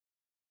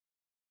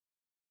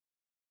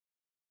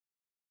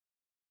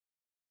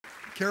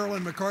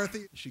Carolyn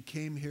McCarthy. She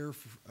came here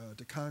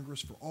to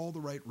Congress for all the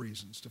right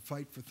reasons, to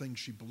fight for things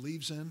she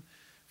believes in,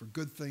 for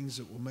good things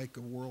that will make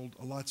the world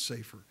a lot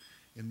safer,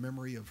 in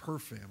memory of her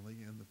family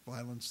and the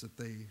violence that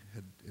they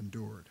had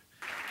endured.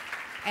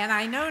 And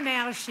I know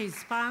now she's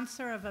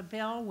sponsor of a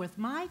bill with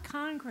my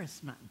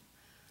congressman,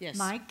 Yes.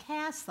 Mike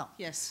Castle.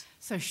 Yes.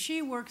 So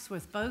she works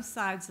with both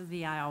sides of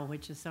the aisle,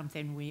 which is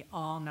something we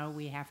all know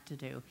we have to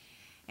do.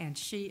 And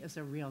she is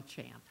a real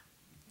champ.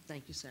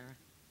 Thank you, Sarah.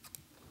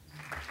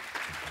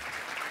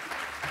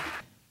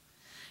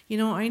 You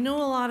know, I know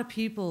a lot of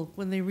people,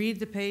 when they read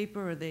the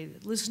paper or they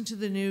listen to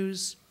the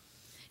news,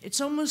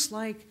 it's almost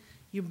like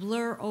you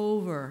blur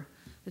over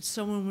that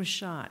someone was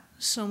shot,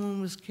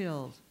 someone was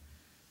killed.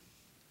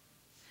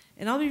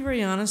 And I'll be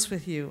very honest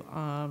with you.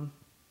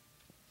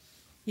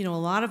 You know,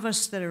 a lot of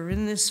us that are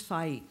in this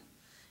fight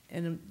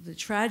and the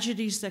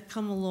tragedies that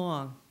come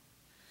along,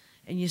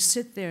 and you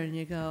sit there and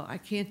you go, I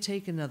can't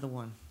take another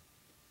one.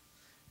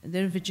 And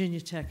then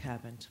Virginia Tech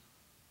happened.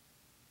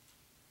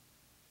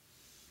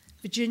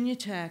 Virginia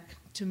Tech,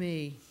 to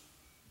me,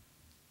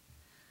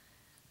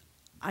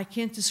 I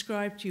can't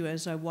describe to you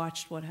as I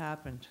watched what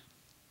happened.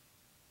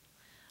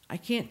 I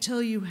can't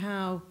tell you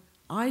how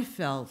I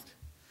felt,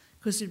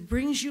 because it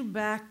brings you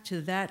back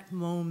to that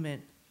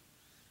moment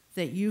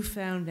that you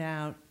found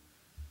out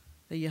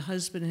that your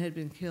husband had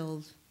been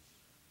killed,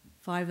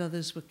 5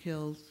 others were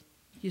killed,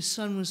 your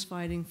son was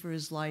fighting for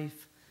his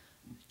life,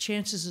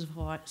 chances of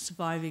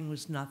surviving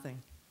was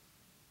nothing.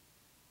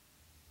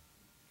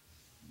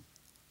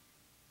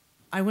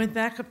 I went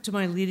back up to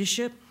my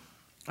leadership.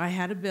 I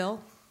had a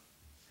bill,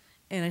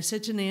 and I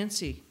said to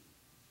Nancy,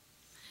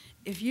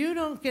 if you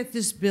don't get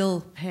this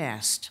bill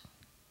passed,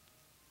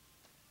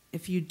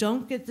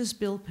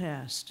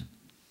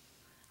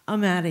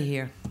 I'm out of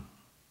here.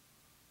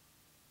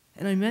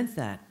 And I meant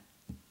that.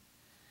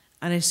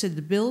 And I said,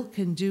 the bill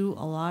can do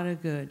a lot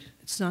of good.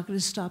 It's not going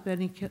to stop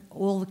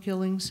all the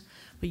killings,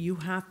 but you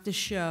have to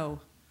show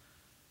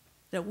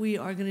that we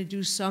are going to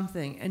do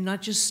something and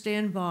not just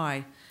stand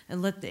by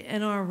and let the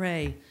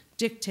NRA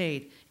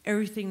dictate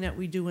everything that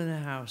we do in the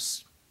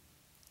House.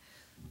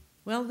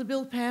 Well, the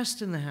bill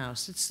passed in the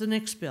House. It's the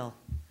next bill.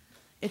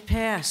 It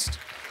passed.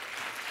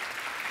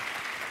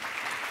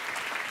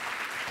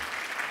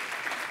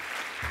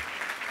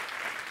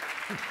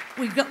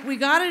 We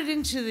got it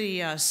into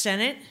the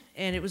Senate,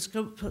 and it was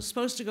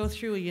supposed to go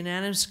through a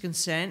unanimous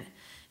consent,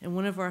 and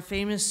one of our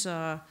famous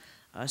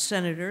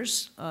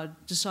senators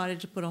decided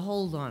to put a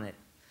hold on it.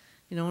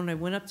 You know, when I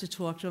went up to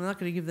talk to him, I'm not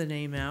going to give the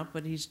name out,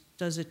 but he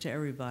does it to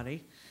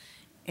everybody.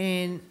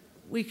 And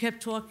we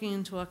kept talking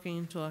and talking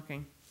and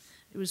talking.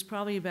 It was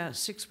probably about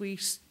 6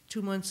 weeks,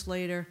 2 months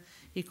later,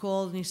 he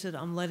called and he said,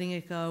 I'm letting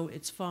it go,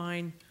 it's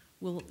fine,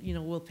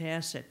 we'll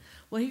pass it.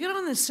 Well, he got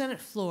on the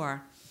Senate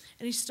floor,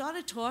 and he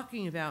started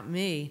talking about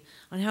me,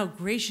 on how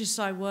gracious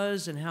I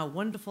was and how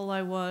wonderful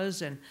I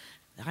was and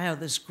how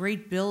this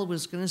great bill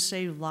was going to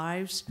save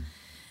lives.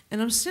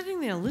 And I'm sitting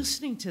there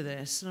listening to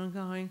this, and I'm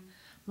going,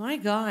 my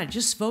God,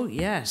 just vote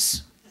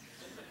yes.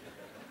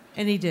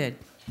 And he did.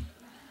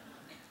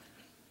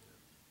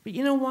 But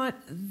you know what?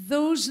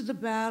 Those are the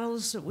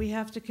battles that we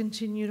have to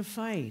continue to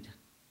fight.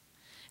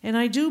 And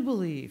I do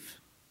believe,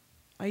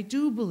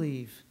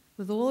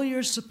 with all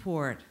your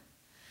support,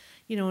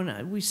 you know,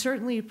 and we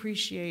certainly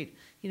appreciate,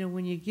 you know,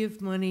 when you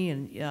give money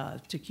and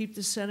to keep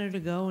the Senator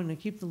going and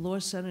to keep the Law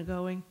Center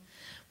going,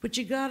 but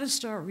you got to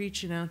start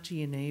reaching out to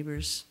your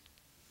neighbors.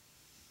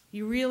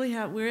 You really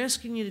have, we're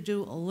asking you to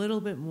do a little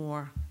bit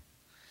more.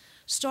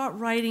 Start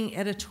writing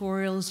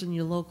editorials in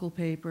your local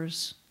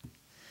papers.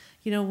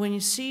 You know, when you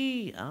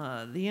see the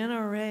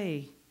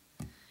NRA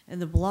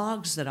and the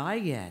blogs that I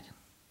get,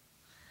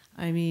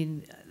 I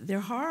mean,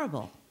 they're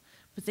horrible,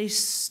 but they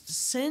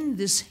send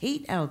this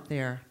hate out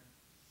there.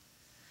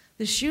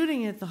 The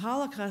shooting at the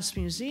Holocaust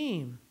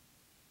Museum,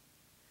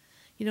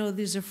 you know,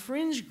 there's a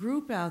fringe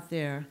group out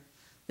there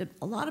that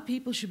a lot of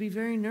people should be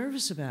very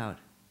nervous about.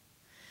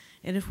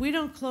 And if we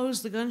don't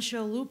close the gun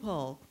show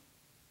loophole,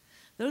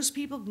 those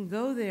people can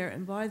go there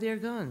and buy their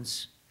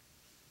guns.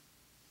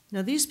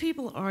 Now, these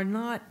people are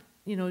not,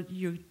 you know,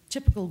 your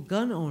typical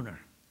gun owner.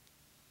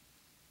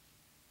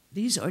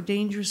 These are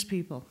dangerous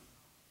people.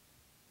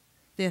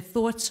 Their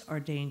thoughts are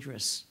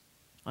dangerous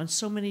on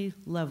so many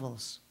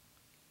levels.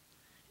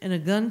 And a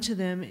gun to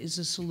them is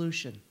a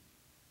solution.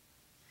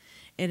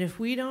 And if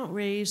we don't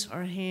raise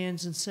our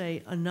hands and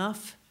say,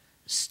 enough,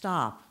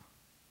 stop,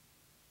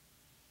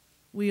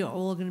 we are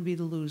all going to be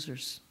the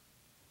losers.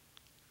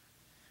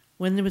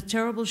 When there was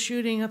terrible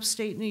shooting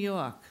upstate New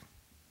York,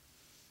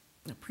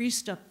 a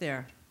priest up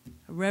there,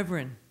 a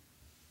reverend,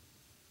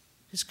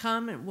 his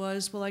comment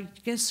was, well, I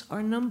guess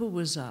our number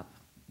was up.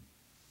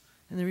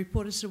 And the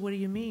reporter said, what do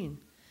you mean?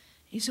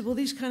 He said, well,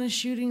 these kind of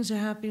shootings are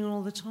happening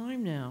all the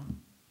time now.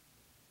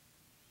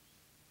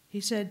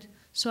 He said,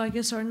 so I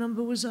guess our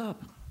number was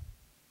up.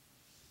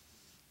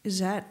 Is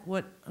that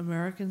what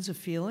Americans are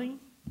feeling?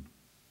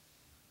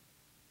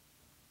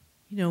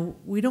 You know,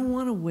 we don't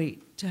want to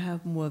wait to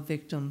have more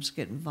victims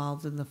get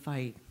involved in the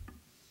fight.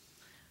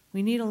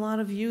 We need a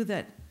lot of you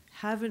that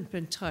haven't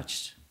been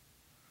touched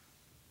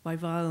by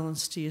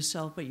violence to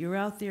yourself, but you're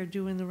out there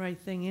doing the right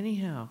thing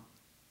anyhow.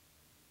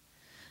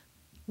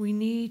 We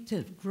need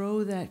to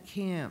grow that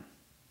camp.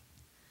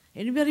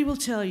 Anybody will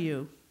tell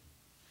you,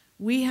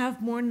 we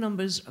have more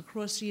numbers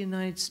across the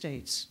United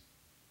States,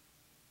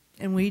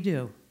 and we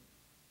do.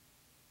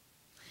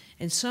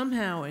 And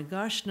somehow, and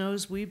gosh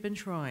knows we've been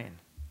trying,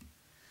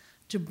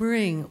 to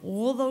bring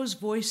all those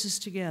voices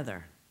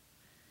together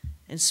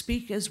and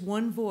speak as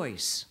one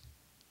voice.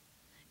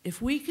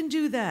 If we can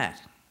do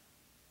that,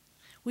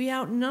 we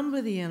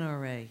outnumber the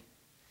NRA.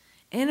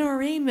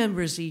 NRA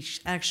members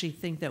each actually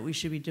think that we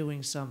should be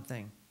doing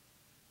something.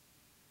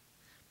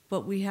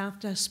 But we have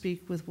to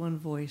speak with one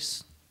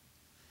voice.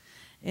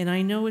 And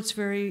I know it's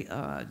very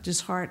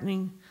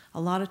disheartening a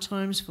lot of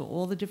times for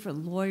all the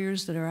different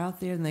lawyers that are out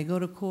there, and they go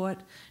to court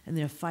and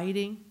they're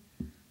fighting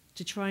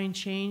to try and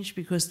change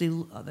because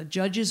the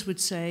judges would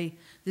say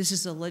this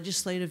is a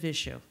legislative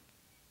issue.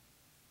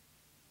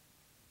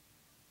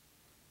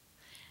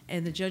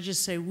 And the judges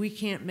say, we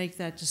can't make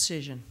that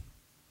decision.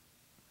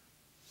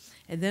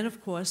 And then, of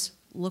course,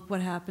 look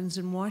what happens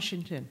in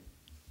Washington.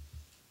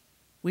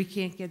 We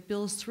can't get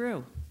bills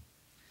through.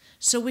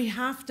 So we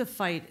have to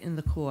fight in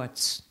the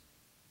courts.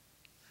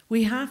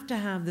 We have to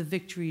have the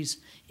victories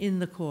in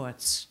the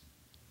courts.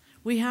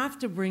 We have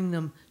to bring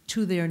them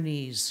to their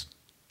knees.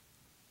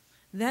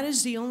 That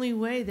is the only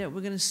way that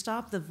we're going to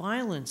stop the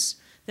violence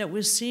that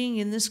we're seeing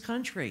in this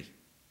country.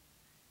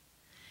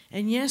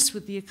 And yes,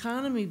 with the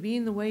economy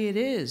being the way it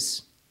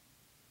is,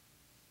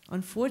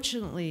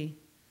 unfortunately,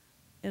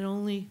 it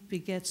only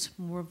begets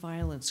more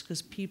violence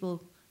because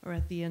people are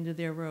at the end of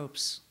their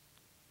ropes.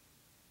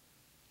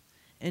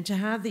 And to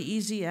have the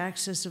easy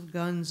access of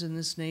guns in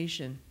this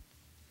nation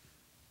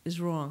is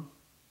wrong.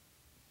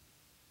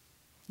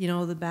 You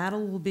know, the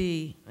battle will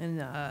be,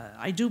 and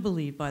I do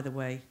believe, by the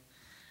way,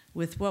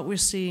 with what we're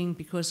seeing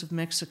because of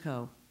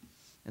Mexico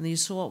and the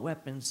assault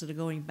weapons that are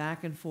going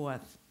back and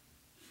forth,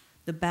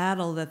 the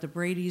battle that the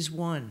Bradys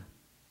won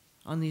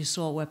on the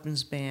assault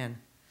weapons ban.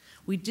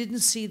 We didn't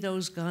see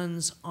those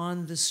guns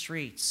on the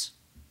streets.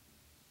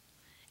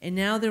 And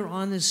now they're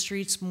on the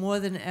streets more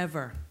than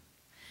ever.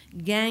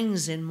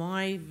 Gangs in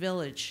my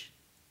village,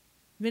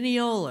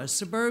 Mineola,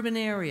 suburban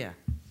area,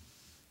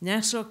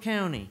 Nassau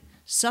County,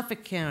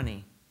 Suffolk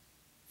County,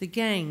 the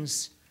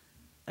gangs,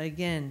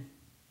 again,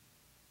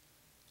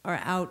 are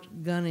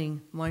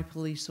outgunning my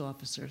police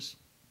officers.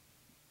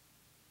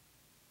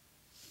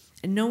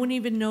 And no one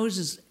even knows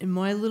this. In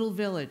my little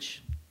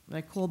village,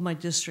 I called my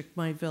district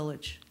my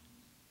village,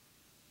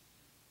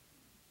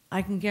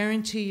 I can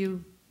guarantee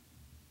you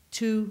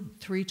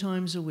 2-3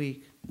 times a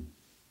week,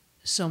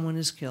 someone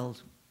is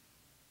killed,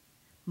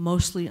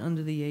 mostly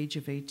under the age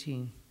of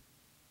 18.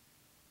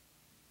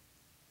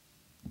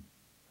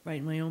 Right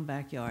in my own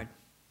backyard.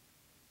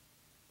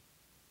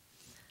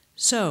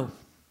 So,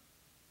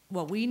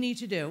 what we need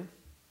to do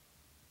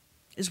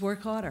is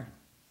work harder.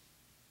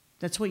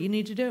 That's what you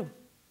need to do.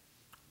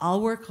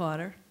 I'll work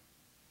harder,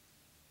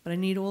 but I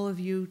need all of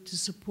you to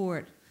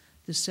support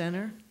the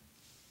center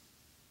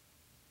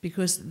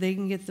because they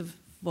can get the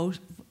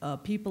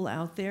people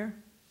out there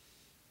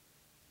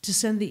to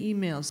send the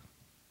emails.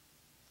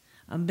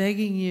 I'm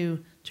begging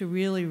you to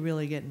really,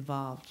 really get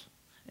involved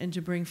and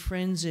to bring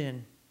friends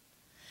in.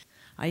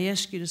 I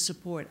ask you to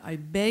support, I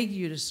beg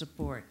you to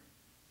support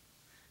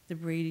the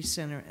Brady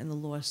Center and the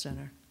Law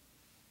Center.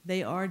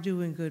 They are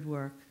doing good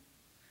work.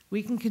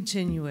 We can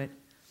continue it,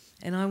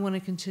 and I want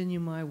to continue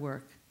my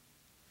work.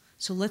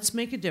 So let's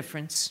make a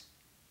difference.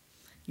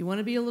 You want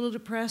to be a little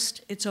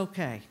depressed? It's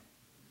okay.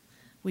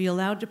 We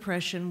allow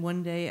depression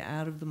 1 day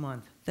out of the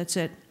month. That's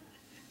it.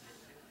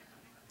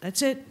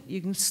 That's it.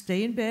 You can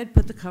stay in bed,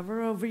 put the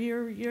cover over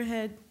your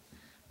head,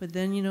 but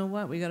then you know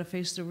what? We got to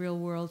face the real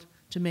world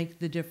to make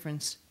the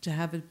difference, to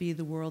have it be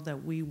the world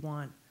that we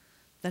want.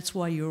 That's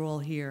why you're all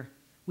here.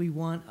 We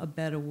want a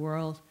better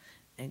world,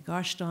 and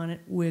gosh darn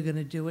it, we're going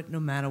to do it no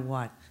matter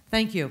what.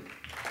 Thank you.